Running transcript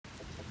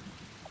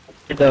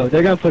Though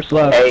they're gonna push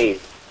left. Hey,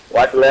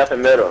 watch left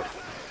and middle.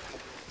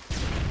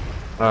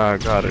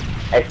 Got it.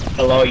 Hey,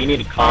 Hello, you need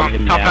to calm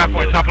him Top down.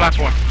 platform, top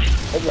platform.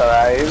 It's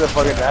alright, he's a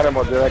fucking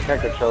animal, dude. I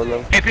can't control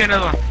him. Hey, pick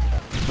another one.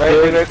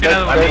 Dude,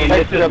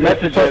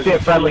 This is supposed to be a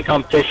friendly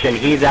competition.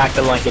 He's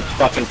acting like it's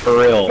fucking for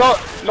real. No,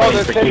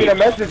 they're sending the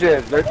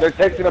messages. They're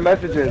texting the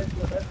messages.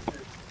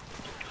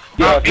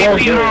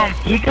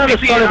 He kind of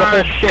started the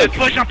whole shit. Just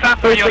push on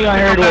platform, First thing I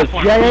heard was,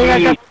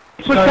 Yeah.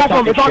 Push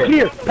platform, it's all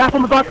clear.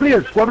 Platform is all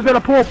clear. Whoever's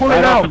gonna pull it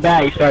right off the out.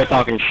 bat, he started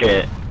talking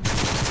shit.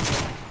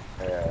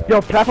 Yo,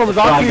 platform is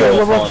all clear.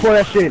 Whoever wants to pull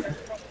that shit.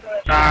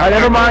 Alright,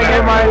 never mind.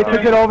 They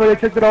took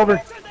it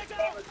over.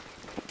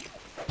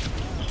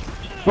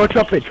 Go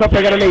trumpet,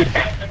 I got a nade.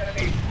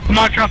 Come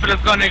on, trumpet,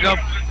 let's go, nigga.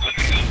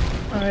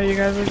 Alright, you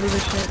guys will do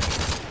this shit.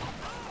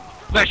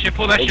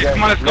 Pull that shit.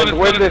 Come on, let's go.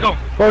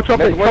 Go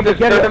trumpet, Let's win this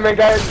get it. tournament,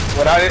 guys,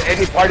 without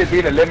any party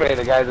being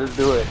eliminated, guys. Let's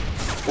do it.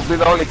 We'll be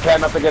the only cat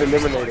not to get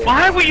eliminated.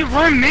 Why would you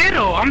run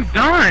middle? I'm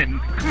done.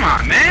 Come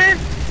on, man.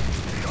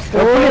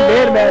 Don't put it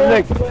mid,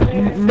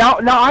 man.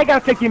 Look, now I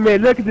gotta take you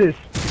mid. Look at this.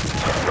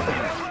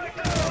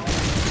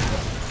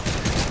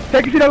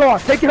 Take it to the law.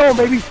 Take it home,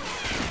 baby.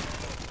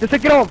 Just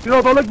take it home. You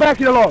know, don't look back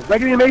to the law.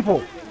 Right in the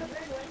maple.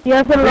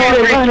 Yeah, put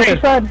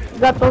it on.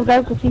 Got those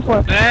guys with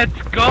C4.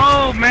 Let's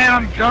go, man.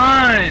 I'm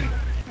done.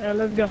 Alright,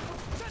 let's go.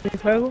 Hey,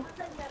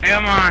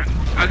 come on.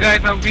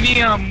 Guys, we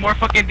need more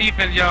fucking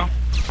defense, yo.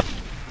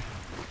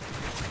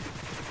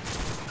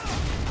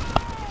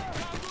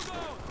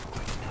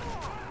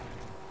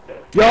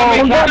 Yo,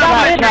 One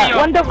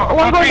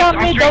going down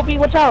mid, Dopey,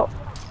 watch out.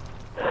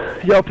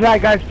 Yo,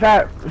 Pat, guys,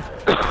 Pat.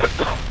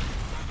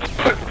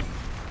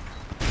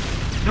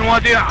 You know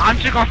what, dude? I'm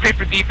just gonna stay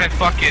for defense.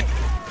 Fuck it.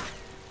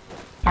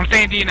 I'm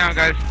staying D now,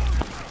 guys.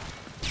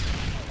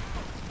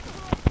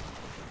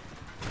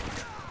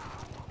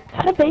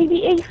 Got a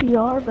baby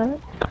ACR,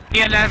 man.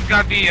 Yeah, let's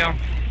got D, yo.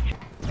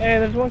 Hey,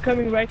 there's one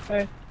coming right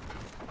side.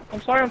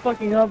 I'm sorry I'm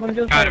fucking up. I'm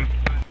just Got him.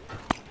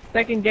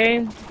 second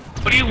game.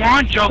 What do you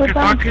want, Joker?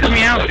 Stop kicking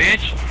me out,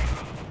 bitch.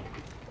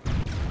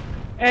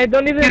 Hey,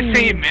 don't even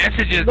say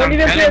messages. Don't I'm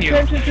even pay telling you.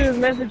 attention to his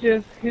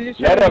messages. He's just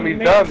Let trying him,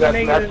 to he's dumb.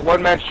 make That's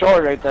one man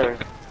short right there.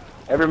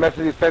 Every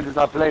message he sends is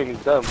not playing,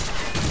 he's dumb.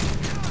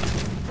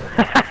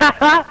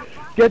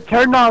 Get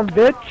turned on,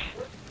 bitch.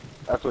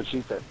 That's what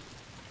she said.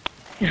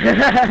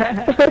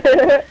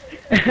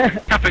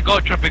 Trumpet, go,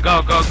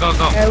 go.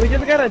 Yeah, we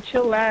just gotta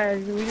chill,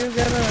 lads. We just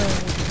gotta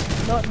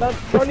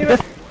don't even.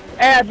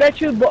 Hey, I bet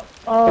you,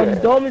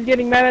 Dome is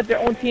getting mad at their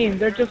own team.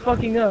 They're just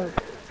fucking up.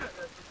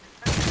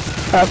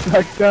 That's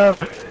fucked up.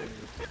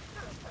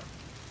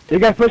 You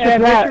guys push Hey, I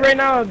it bet you back. right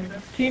now,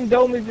 Team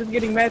Dome is just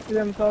getting mad to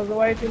themselves.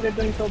 Why do you think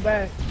they're doing so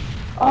bad?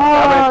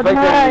 Oh,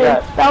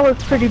 nice. That was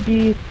pretty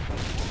beef.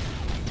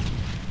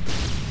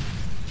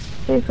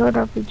 Hey, good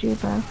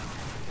RPG, man.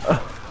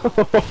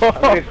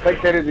 How many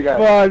spectators you got?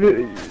 Well,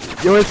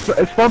 yo,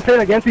 it's fun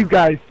playing against these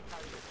guys.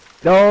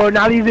 No,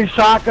 not using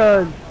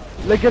shotguns.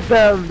 Look at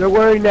them. They're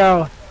worried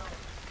now.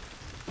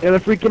 Yeah, they're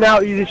freaking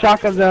out using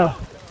shotguns now.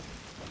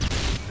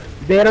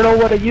 They don't know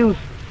what to use.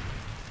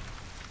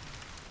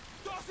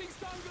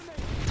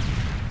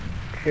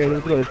 Okay,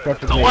 let's go to this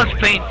stuff. No one's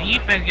playing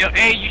defense, yo.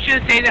 Hey, you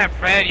should say that,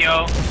 Fred,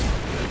 yo.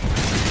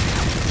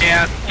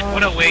 Yeah,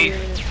 what a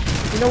waste.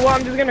 You know what?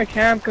 I'm just gonna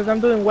camp because I'm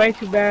doing way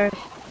too bad.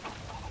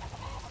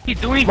 He's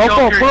doing Mofo,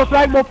 Joker. pull a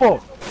flag,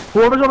 Mofo.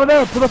 Whoever's over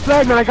there, pull a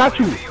flag, man. I got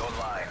you.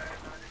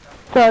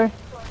 Sorry.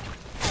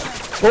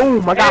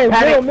 Boom, I got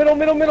panic.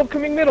 Middle,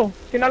 coming middle.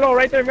 Sinaloa,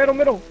 right there,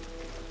 middle.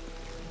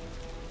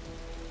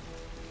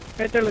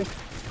 Right there, look.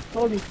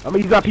 Told you. I'm gonna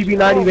use that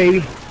PB90, baby.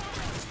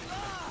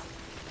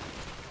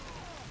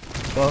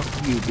 Fuck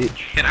you,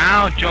 bitch. Get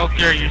out,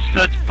 Joker. You're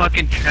such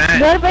fucking trash.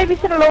 No, baby,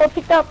 Sinaloa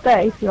picked up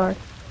that ACR.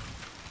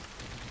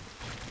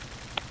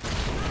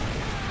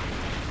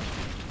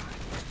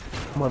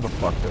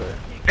 Motherfucker.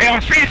 Hey,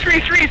 I'm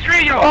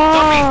three, yo.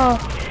 Oh.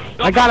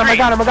 I got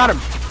him.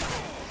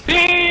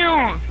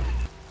 Damn.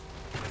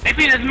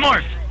 Maybe there's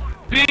more.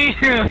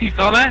 Damn. You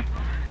saw that?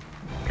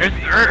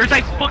 There's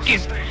like fucking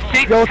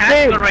 6 Yo,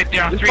 tags right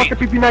there on this street.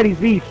 fucking PB90's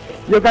beef.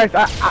 Yo, guys,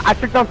 I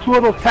took down 2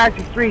 of those tags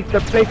in street.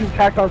 They're placing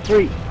tags on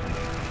street.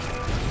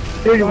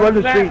 Here, you run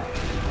the street.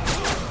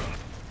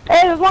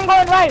 Hey, there's one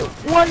going right.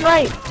 One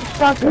right.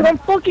 Stop. Dude, I'm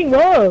fucking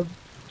up.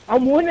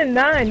 I'm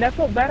 1-9. That's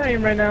how bad I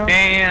am right now.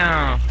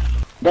 Damn.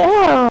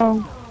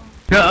 Damn.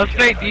 Let's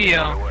play D,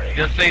 yo.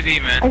 Just play D,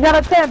 man. I got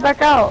a 10.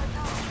 Back out.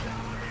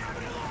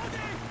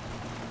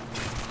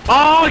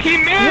 Oh, he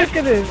missed!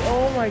 Look at this.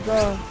 Oh my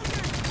god.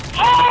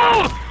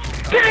 Oh!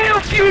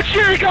 Damn,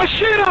 Future! He got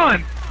shit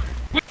on!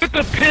 With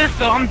the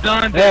pistol, I'm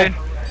done, dude.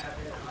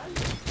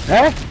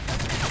 Huh?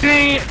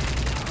 Damn!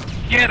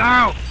 Get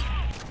out!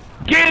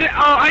 Get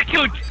out! I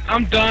killed...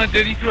 I'm done,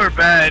 dude. These two are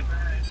bad.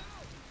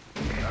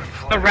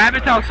 The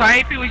rabbit's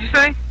outside, what'd you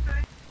say?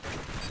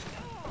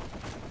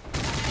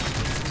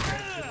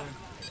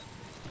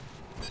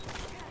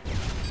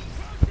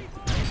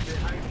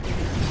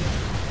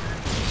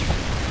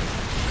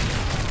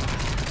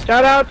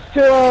 Shout outs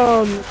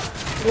to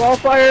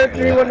Wallfire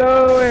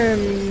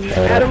 310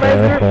 and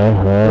Atomizer.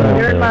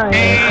 You're in line.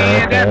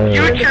 Hey, that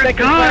You're in the future second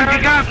gun, round.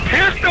 you got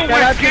pistol Shout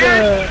out with to kid. the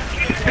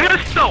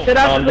Pistol. shout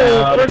out to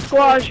the first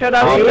squad. Shout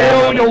out to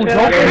That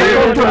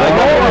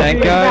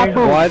guy,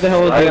 why the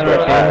hell is he on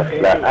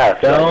our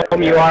team?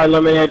 Dom, you are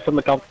eliminated from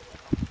the company.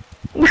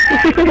 Alright,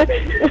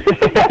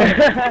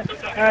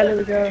 there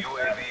we go.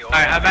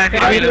 Alright, I'm back to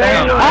you.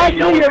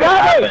 Actually, you're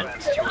right.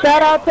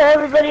 Shout out to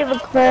everybody in the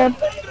clan.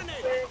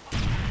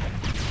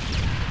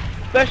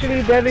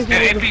 Especially Debbie, who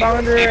was the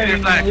founder,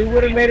 and we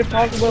would have made it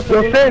possible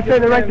for Yo, Finn,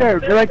 they're right there.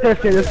 They're right there,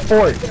 Finn. There's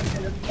four.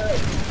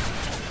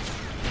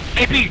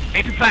 AP,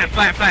 flat.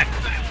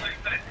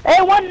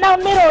 Hey, one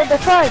down middle, the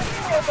side.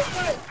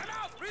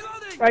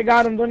 I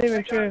got him, don't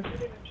even trip.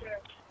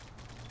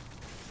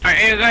 Alright,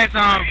 hey guys,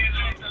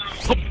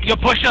 you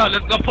push up,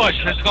 let's go push,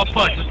 let's go.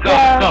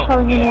 Yeah, Go.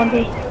 coming in one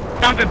day.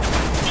 Jump it,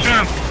 push,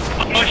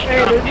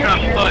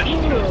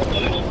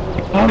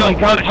 Oh my Go,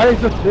 god, push. how is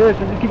this? I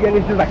just keep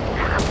getting this like...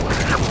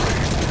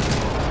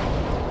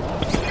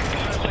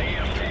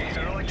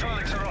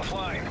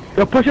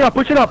 Yo, push it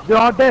up. They're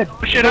all dead.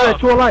 Push it up.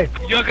 Two alive.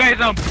 Yo guys,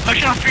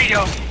 push on street,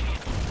 yo.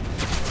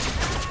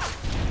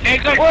 Hey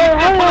guys, Well,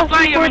 he's gonna pull how the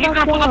flag, yo, he's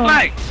gonna pull the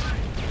flag.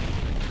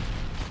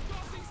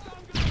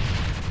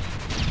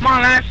 Come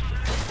on, lads.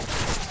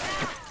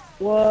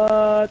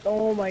 What?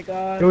 Oh my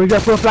god. Yo, he's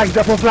got full flag.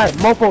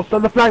 Mofo,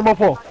 stun the flag,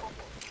 Mofo.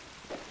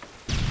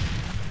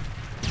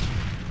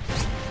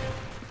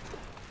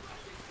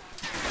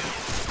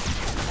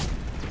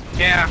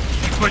 Yeah,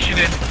 keep pushing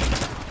it.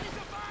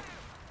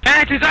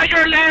 Lance, is that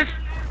your Lance?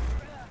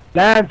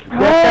 Lance,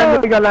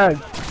 yes, we got Lance.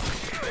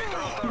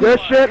 Good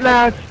shit,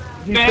 Lance.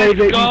 You saved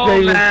it, Let's go, you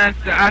saved it. Lance.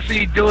 I see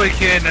you do it,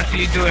 kid. I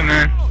see you do it,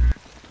 man.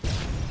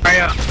 Alright,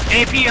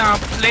 AP,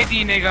 play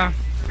D, nigga.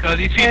 Cause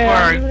these people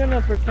are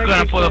gonna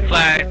pull the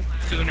flag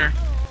sooner.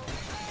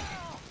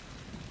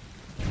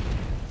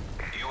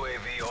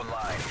 UAV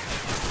online.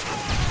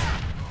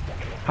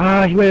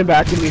 Ah, he went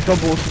back to me. So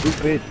bull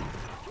stupid.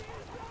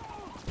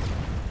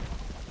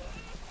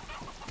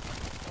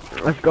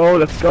 Let's go.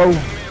 Advanced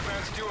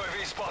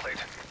UAV spotted.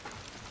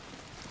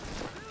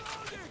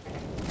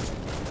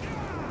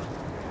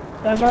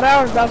 That's not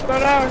ours.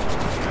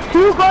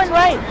 Two going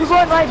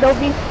right, don't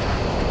be.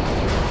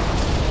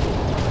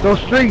 Go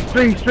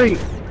street.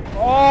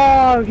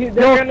 Oh, they're Yo,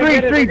 gonna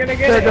get it, they're gonna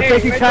get it. They're Hey,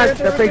 facing right tax.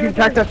 there, They're facing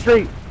tax that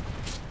street.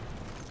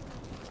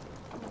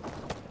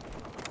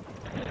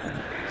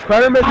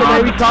 Spider-Man said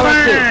maybe call us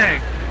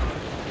shit.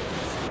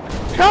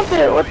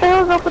 Trumpet, what the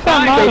hell's up with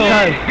that model?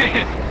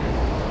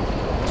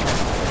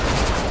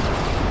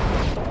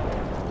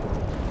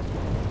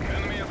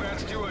 Enemy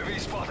advanced UAV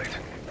spotted.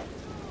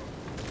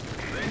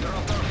 They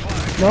dropped our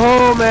flag.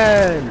 No,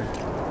 man.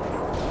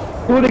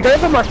 Dude, they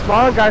gave them our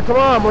spawn, guys. Come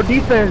on, more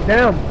defense.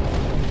 Damn.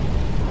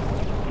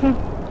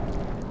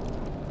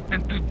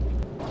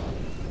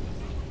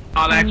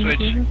 Oh, lag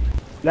switch.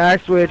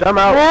 Lag switch. I'm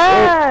out.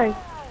 Hey!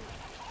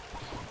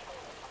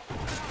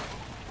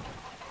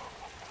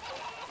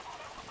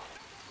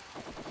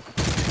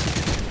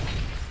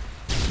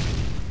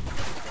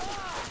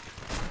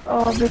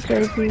 Oh, this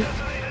crazy.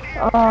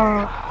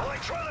 Oh.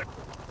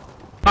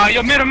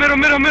 Yo,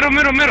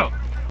 middle.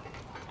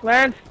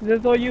 Lance, this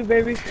is all you,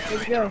 baby.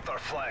 Let's go. Dropped our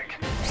flag.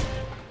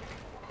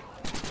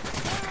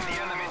 The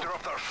enemy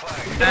dropped our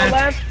flag. Go,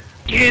 Lance.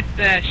 Get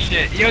that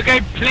shit. Yo,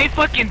 guys, play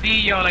fucking D,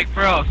 yo, like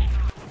bros.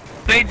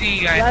 Play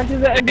D, guys. Lance is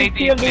the Play MVP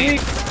D, of the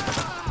please.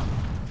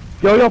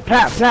 week. Yo,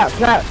 Pat.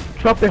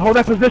 Trumpet, hold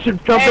that position.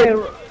 Trumpet. Hey,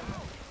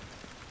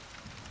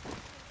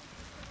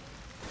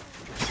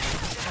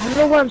 I don't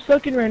know why I'm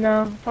sucking right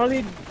now.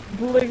 Probably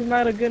Bootleg's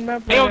not a good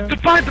map right Yo, now. the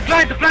flag.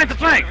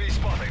 UAV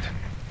spotted.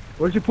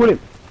 Where'd you put him?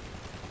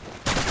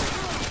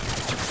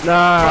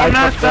 Nah, I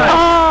nice fucked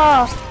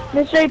that. Oh!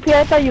 Mr. AP,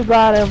 I thought you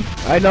got him.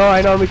 I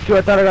know, me too.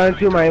 I thought I got him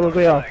too. My aim was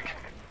way off.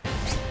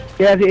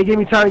 Yeah, give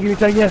me time.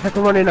 Yes, I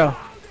can run it now.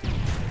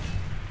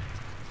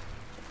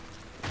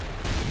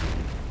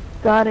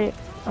 Got it.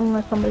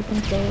 Unless somebody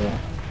can say it.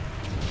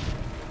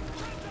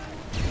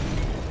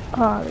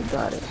 Oh, they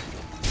got it.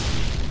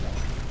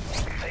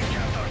 They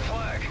capped our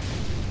flag.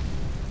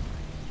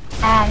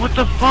 Oh, what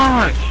the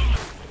fuck?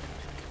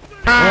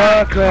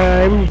 Fuck,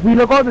 man. We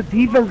look all the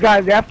defense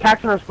guys. They have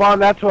tax on our spawn.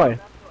 That's why.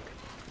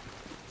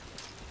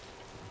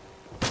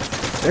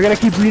 They're gonna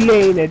keep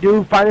relaying it,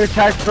 dude. Find your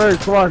tax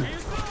first. Come on.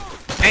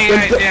 Hey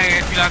guys,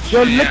 yeah,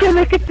 Yo,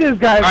 look at this,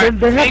 guys. Alright,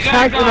 They have hey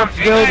tax in our guys,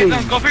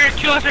 building. go for your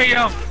kill streak,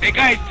 yo. Hey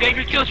guys, save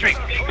your kill streak.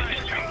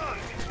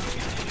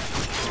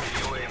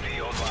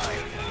 UAV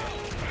online.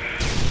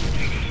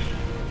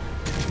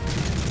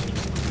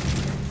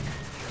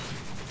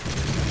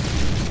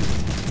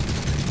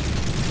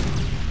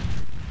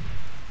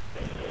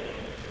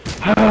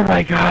 Oh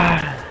my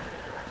god.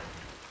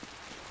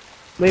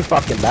 They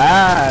fucking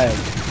bad.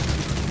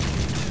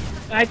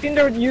 I think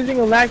they're using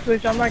a lag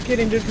switch. I'm not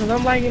kidding, dude, because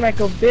I'm lagging like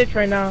a bitch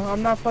right now.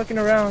 I'm not fucking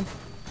around.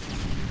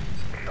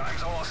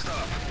 Time's almost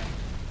up.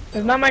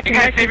 It's not my Hey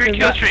guys, connection. save your 'cause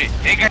kill that- streak.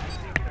 Hey guys,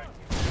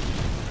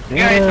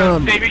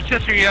 Damn. save your kill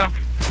streak, yo.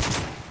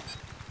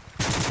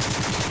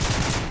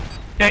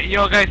 Hey,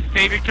 yo, guys,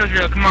 save your kills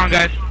real. Come on,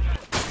 guys.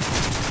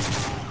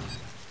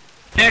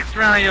 Next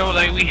round, yo,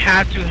 like, we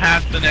have to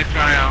have the next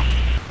round,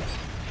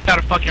 yo.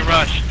 Gotta fucking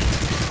rush.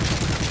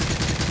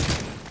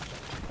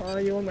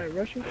 You want my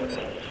rushing thing?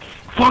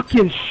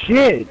 Fucking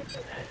shit!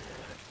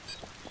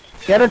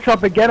 Get him,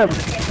 Trumpet, get him!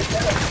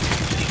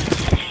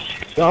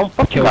 Yo, I'm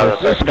fucking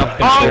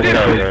Oh,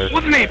 dude,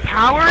 what's his name?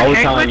 Power?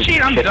 Head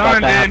glitching? I'm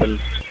done,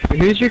 dude.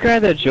 Who's your guy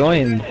that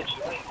joined?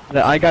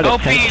 That I got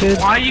LP, attempted?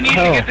 why you need to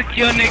get the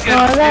kill,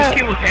 nigga? This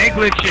kid was head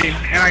glitching,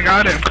 and I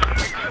got him.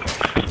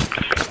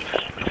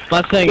 I'm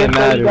not saying it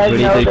matters, but he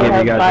did give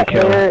you guys a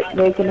kill.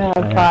 They can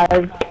have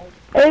 5.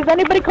 Hey, is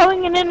anybody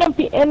calling an EMP?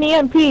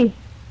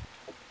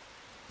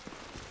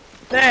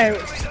 Hey,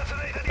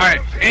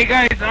 Alright, hey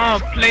guys,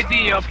 play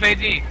D, yo, play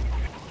D.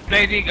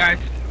 Play D, guys.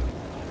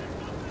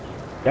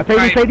 Yeah, play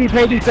D.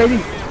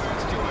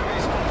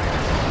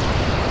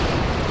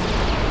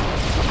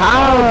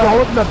 How?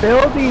 Go in the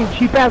building,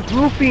 cheap ass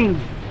roofing.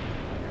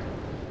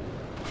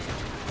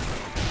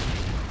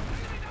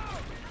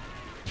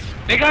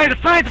 Hey guys, the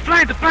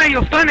flag,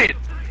 yo, stun it!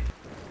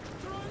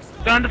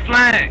 Stun the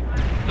flag!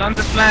 Stun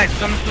the flag!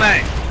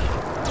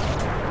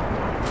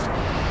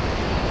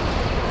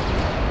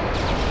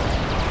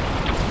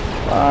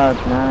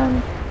 Fuck,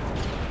 man.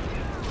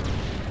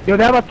 Yo,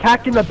 they have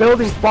attack in the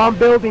building, spawn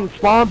building.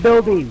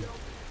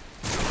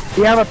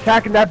 They have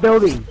attack in that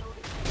building.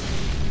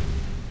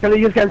 Tell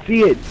you guys can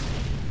see it.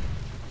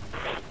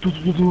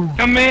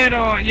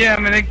 Tomato, yeah,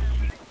 man.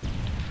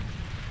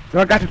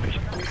 No, I got this.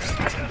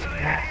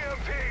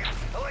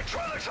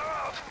 Electronics are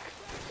out.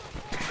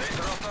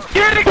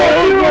 Get it,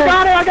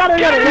 I got it.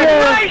 Yeah.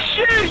 Nice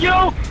shit,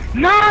 yo!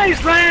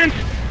 Nice, Lance!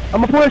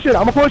 I'm gonna push it.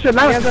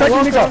 Now,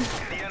 second nigga.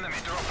 The enemy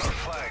dropped our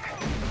flag.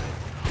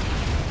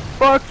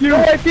 Fuck you.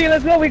 hey, T,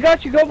 let's go. We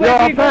got you. Go, Yo,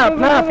 play. Pat,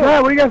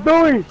 what are you guys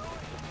doing?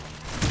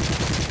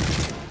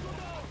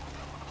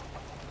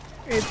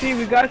 Hey, T,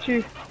 we got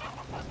you.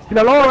 In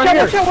the lower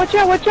right here.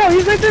 Watch out.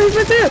 He's right there. Go.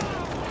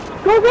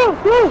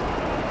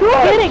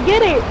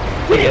 Get it.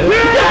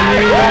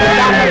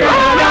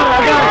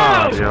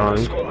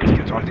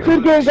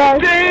 Good game,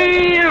 guys.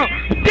 Damn!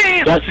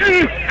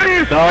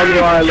 So you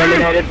are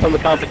eliminated from the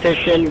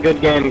competition. Good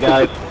game,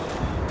 guys.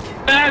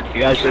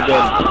 You guys are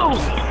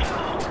good.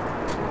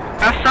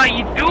 That's how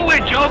you do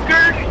it,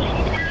 Joker!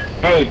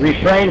 Hey,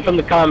 refrain from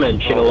the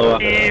comments,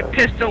 Shitaloa. Yeah,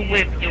 pistol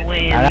whip you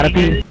in. I gotta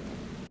pee.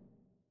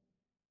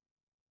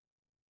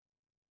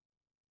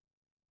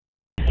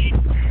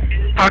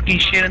 Talking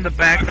shit in the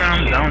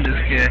background, down this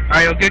kid.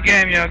 Alright, yo, good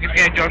game,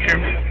 Joker.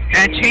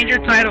 And change your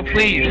title,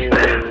 please.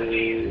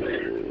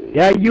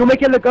 Yeah, you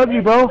make it look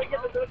ugly, bro.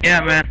 Yeah,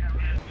 man.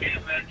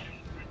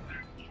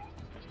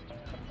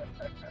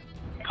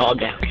 Calm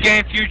down. Good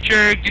game,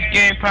 Future. Good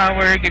game,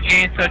 Power. Good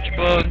game,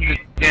 Touchable. Good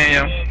game,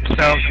 yo.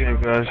 So,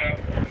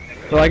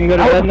 So I can go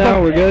to bed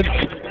now? We're good?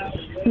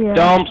 Yeah.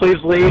 Dom,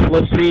 please leave.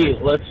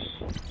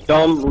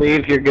 Dom,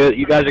 leave. You're good.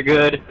 You guys are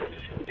good.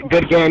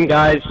 Good game,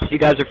 guys. You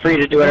guys are free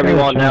to do whatever you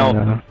want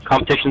now.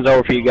 Competition's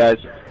over for you guys.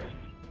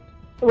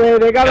 Wait,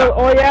 they got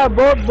oh yeah,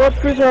 both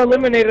crews are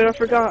eliminated, I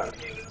forgot.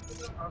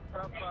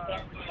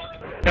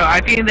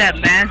 I think that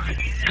Lance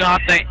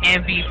got the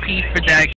MVP for that